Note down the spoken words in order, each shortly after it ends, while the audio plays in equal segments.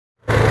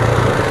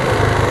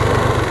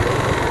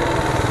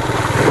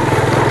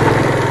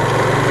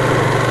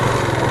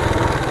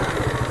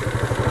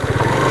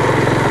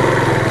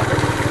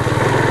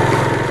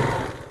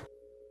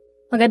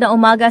Magandang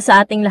umaga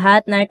sa ating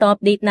lahat. Narito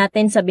update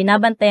natin sa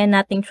binabantayan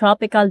nating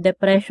tropical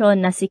depression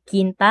na si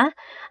Quinta.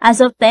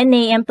 As of 10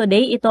 a.m.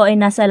 today, ito ay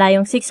nasa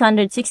layong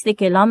 660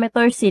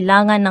 kilometers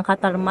silangan ng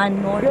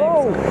Katarman,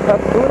 Northern. Yo!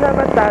 Sabuna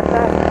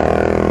Batata!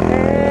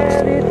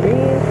 And it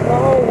means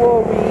no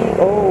worry.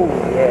 Oh,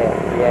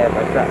 yeah,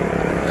 basta.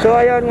 So,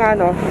 ayun nga,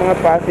 no, mga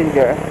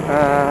passenger.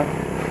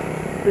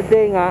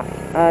 Today nga,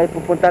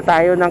 pupunta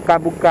tayo ng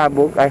Cabug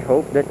Cabog. I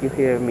hope that you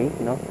hear me,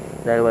 no?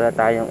 Dahil wala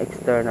tayong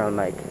external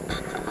mic.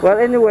 Well,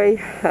 anyway,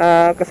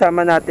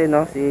 kasama natin,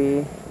 no,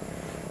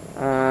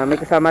 may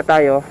kasama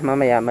tayo,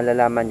 mamaya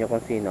malalaman nyo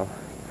kung sino.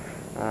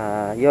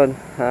 Yun,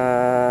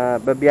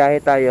 babiyahe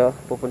tayo,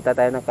 pupunta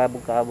tayo ng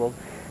Cabug Cabog.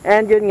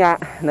 And yun nga,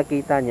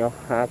 nakita nyo,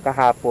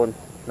 kahapon,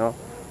 no,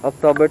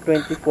 October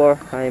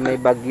 24, ay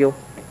may bagyo.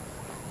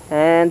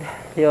 And,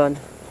 yun,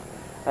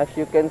 as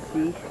you can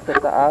see, sa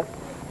taas,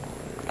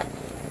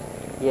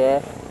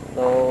 yes,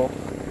 so,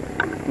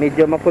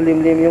 medyo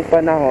makulimlim yung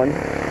panahon.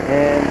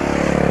 And,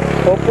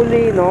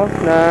 hopefully, no,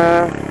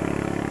 na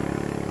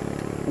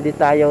hindi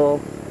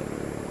tayo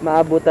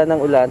maabutan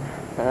ng ulan.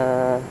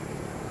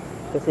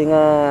 Kasi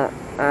nga,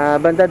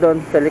 banda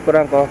doon sa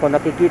likuran ko, kung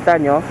nakikita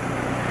nyo,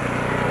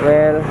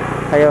 well,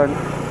 ayun,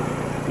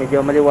 medyo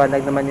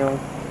maliwanag naman yung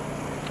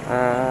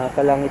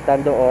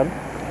kalangitan doon.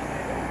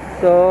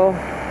 So,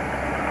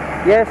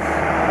 yes,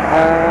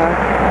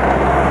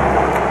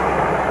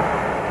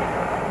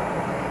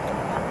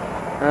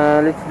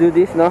 let's do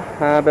this, no?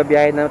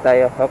 Babiyahin na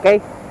tayo, okay?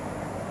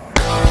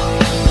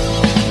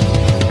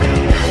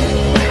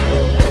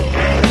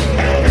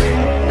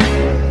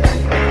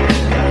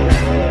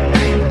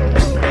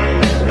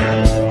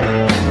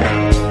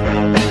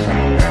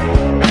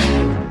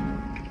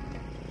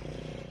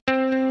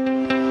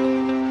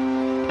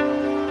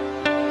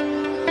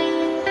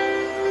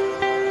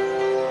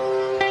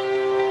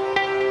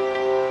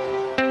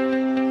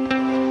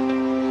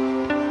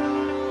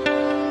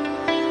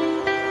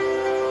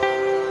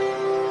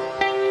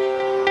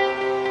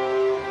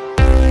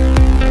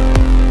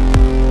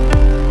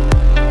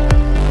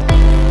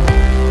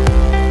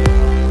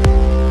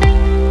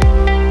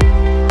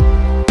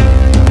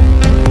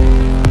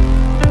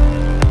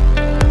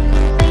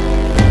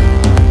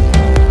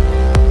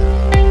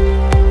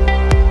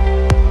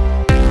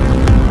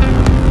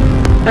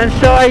 And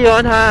so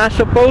ayun,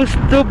 supposed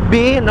to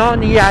be, no,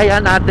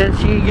 niyaya natin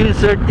si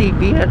User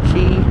TV at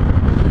si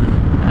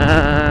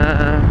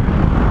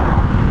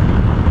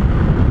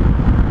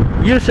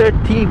User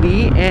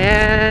TV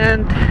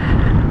and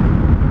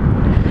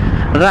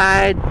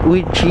Ride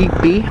with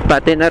GP,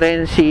 pati na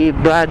rin si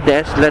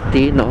Brades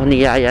Latino,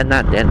 niyaya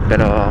natin.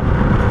 Pero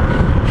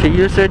si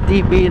User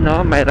TV,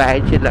 no, may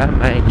ride sila,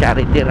 may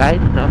charity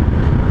ride, no,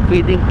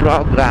 feeding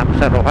program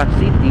sa Roxas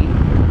City.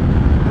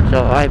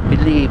 So I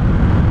believe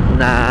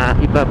na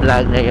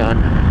iba-vlog na yon.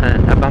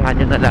 Abangan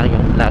nyo na lang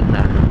yung vlog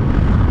na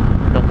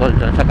tungkol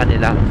doon sa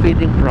kanilang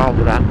feeding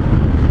program.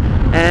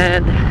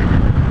 And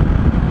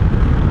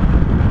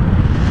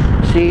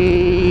si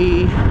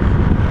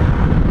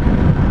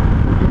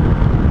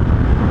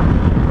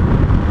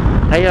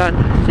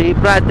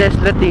Brades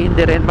Lati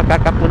hindi rin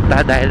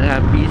makakapunta dahil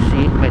nga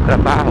busy, may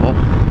trabaho.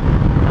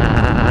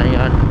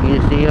 Ayun,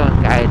 busy yun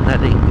kahit na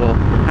linggo.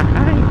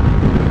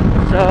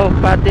 So,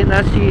 pati na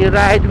si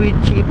Ride with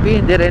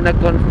GP, hindi rin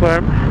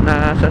nag-confirm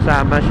na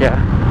sasama siya.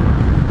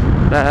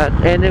 But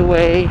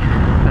anyway,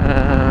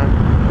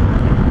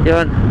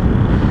 yun,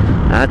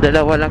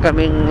 dalawa lang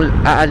kaming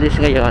aalis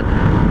ngayon.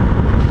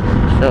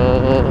 So,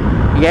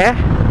 yeah,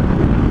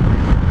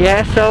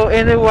 so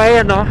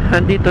anyway, ano,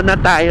 nandito na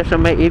tayo sa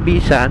may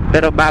Ibisan.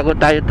 Pero bago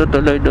tayo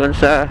tutuloy doon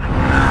sa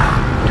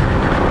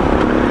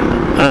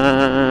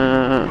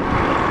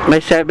may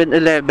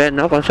 7-Eleven,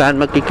 no, kung saan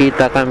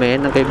magkikita kami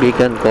ng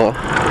kaibigan ko.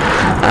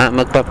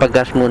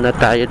 Magpapagas muna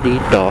tayo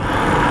dito.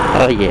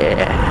 Oh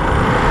yeah,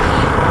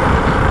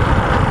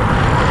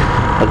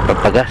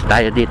 magpapagas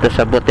tayo dito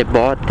sa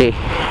bote-bote.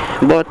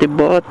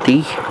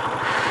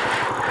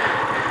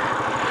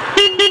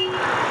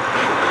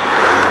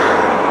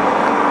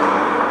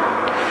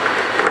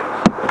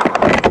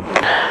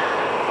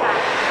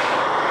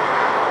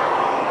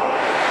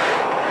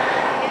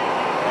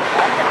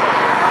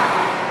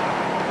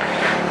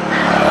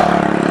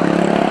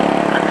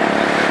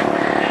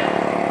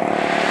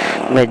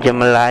 Medyo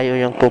malayo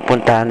yung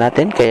pupuntahan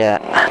natin,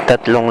 kaya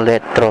 3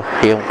 litro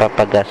yung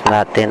papagas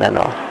natin,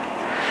 ano.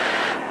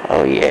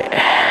 Oh yeah.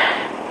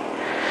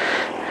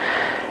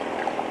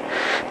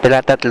 Pila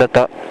 3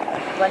 to?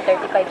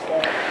 135, sir.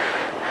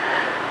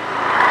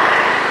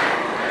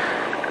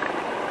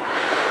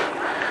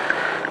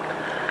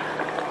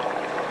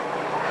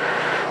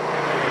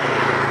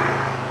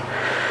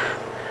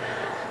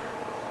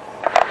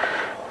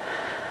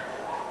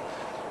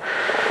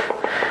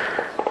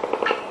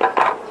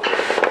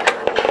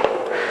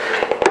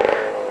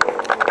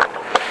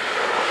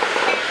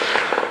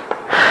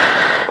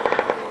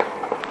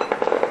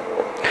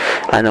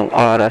 Anong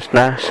oras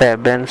na?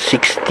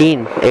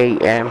 7:16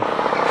 AM.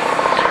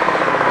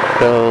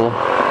 So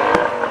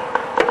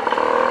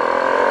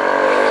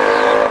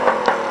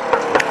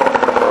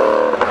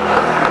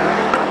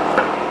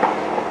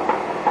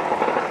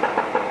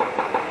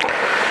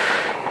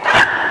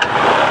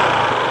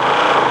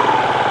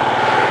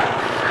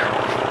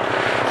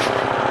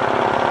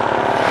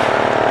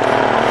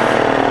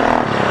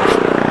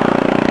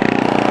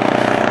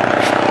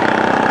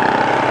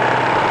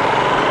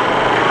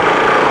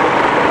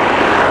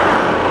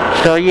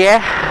So yeah,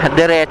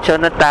 diretso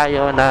na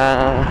tayo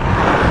ng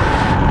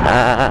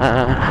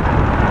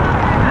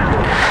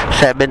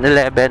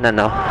 7-Eleven,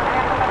 ano.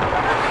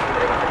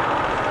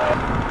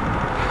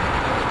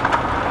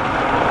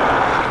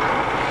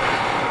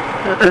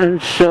 And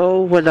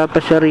so wala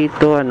pa siya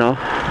rito, ano.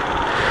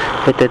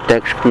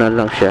 Ite-text na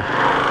lang siya.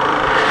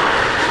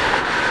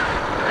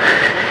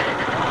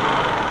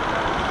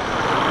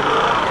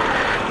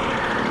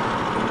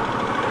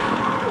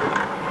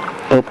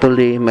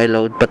 Hopefully may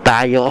load pa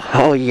tayo.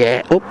 Oh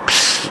yeah,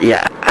 oops,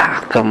 yeah,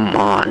 come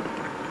on.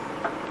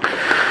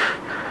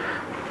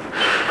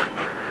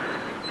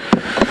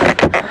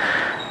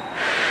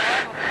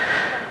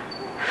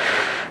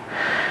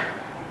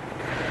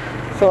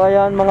 So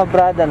ayan mga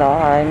brad, ano,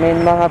 I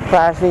mean mga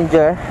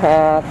passenger,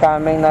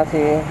 coming na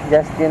si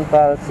Juztin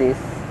Falsis.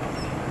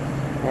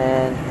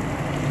 And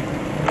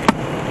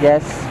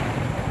yes,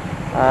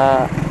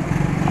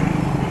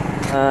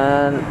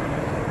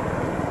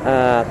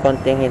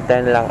 konting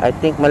hintayin lang. I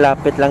think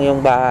malapit lang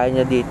yung bahay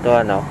niya dito,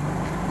 ano.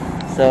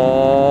 So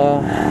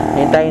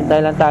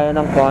hintay-hintay lang tayo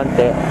ng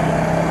konti.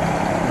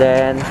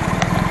 Then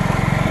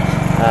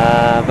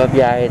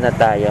babiyahe na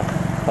tayo.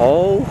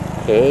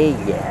 Okay,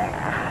 yeah.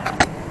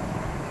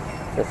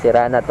 So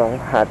sira na tong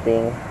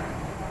ating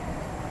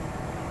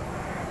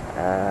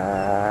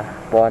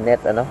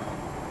bonnet, ano.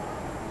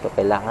 So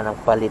kailangan ng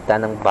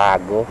palitan ng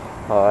bago.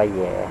 Oh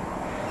yeah.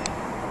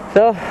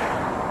 So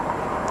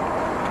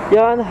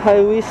yan,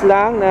 I wish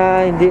lang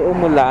na hindi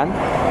umulan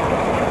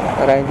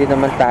para hindi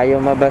naman tayo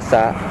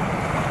mabasa.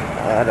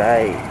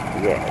 Alright,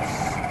 yes.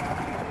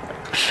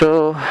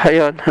 So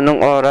ayun, anong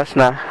oras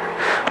na?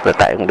 Wala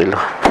tayong relo.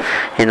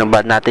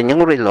 Hinubad natin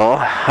yung relo.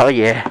 Oh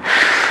yeah.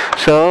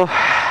 So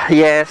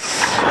yes.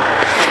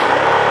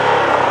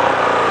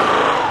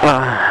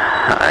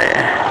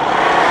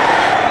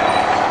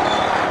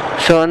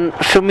 So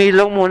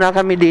sumilong muna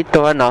kami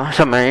dito, ano,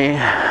 sa may,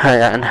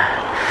 ayan.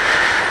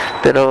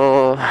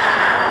 Pero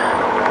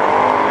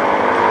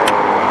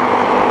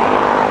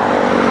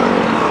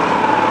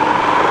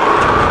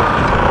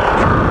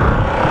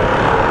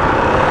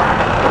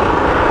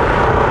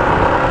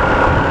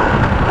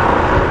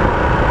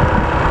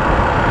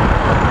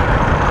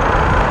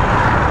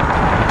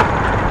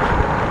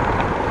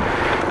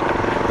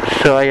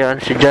so ayun,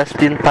 si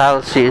Juztin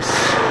Falsis.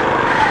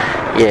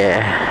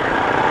 Yeah.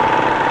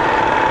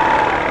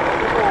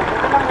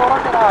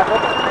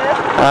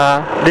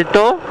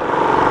 Dito?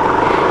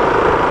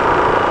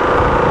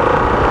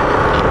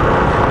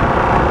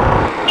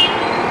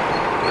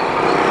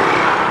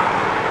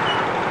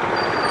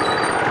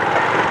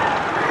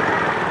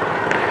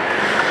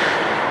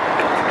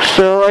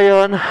 So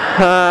ayun,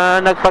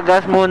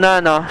 nagpagas muna,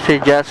 no, si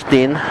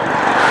Juztin.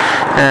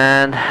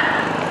 And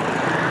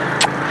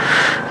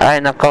ay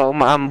nako,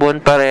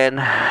 umaambon pa rin.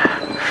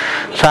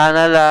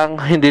 Sana lang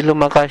hindi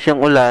lumakas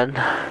yung ulan.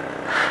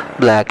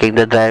 Blocking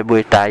the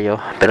driveway tayo,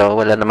 pero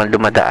wala naman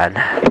dumadaan.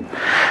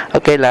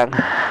 Okay lang.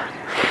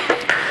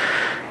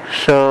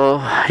 So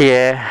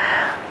yeah.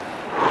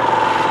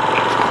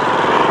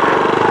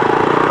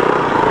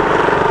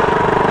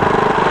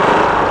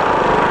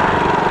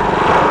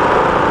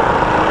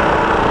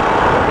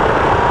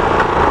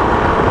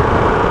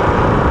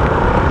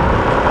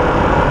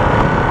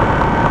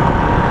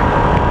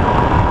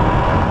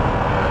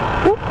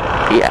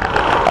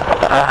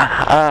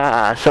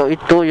 So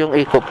ito yung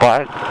Eco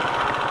Park.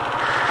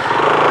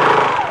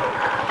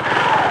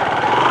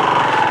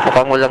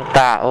 Mukhang walang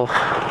tao.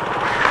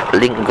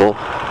 Linggo.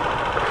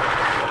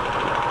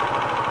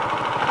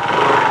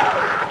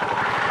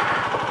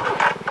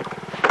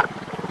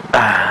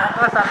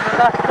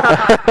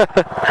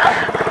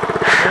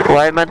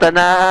 Why man ta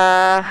na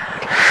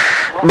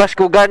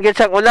baskugan gid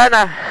sang ulan,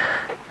 ah.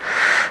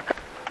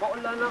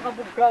 Maulan na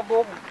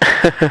kabug-kabog.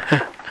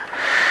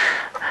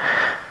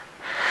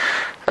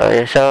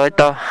 Okay, so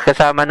ito,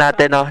 kasama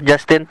natin, no,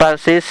 Juztin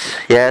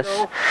Falsis. Yes.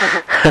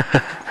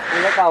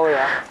 Wala tao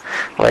ya.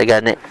 Okay,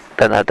 gani.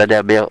 Tanata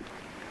diabyo.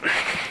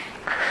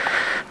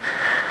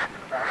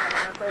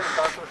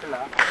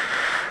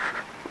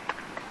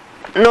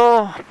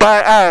 No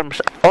firearms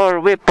or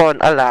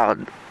weapon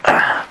allowed.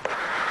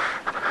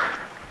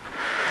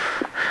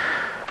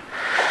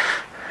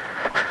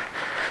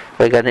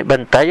 Okay, gani,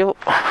 bantayo.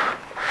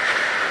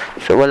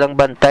 So walang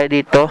bantay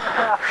dito.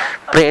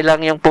 Pre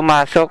lang yung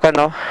pumasok,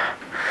 ano.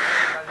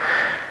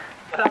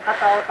 Walang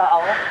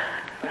katao-tao.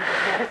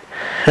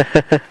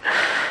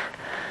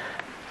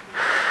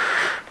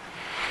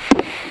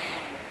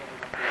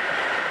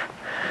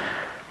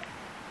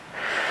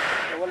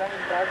 Walang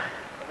intag,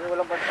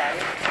 walang bantay.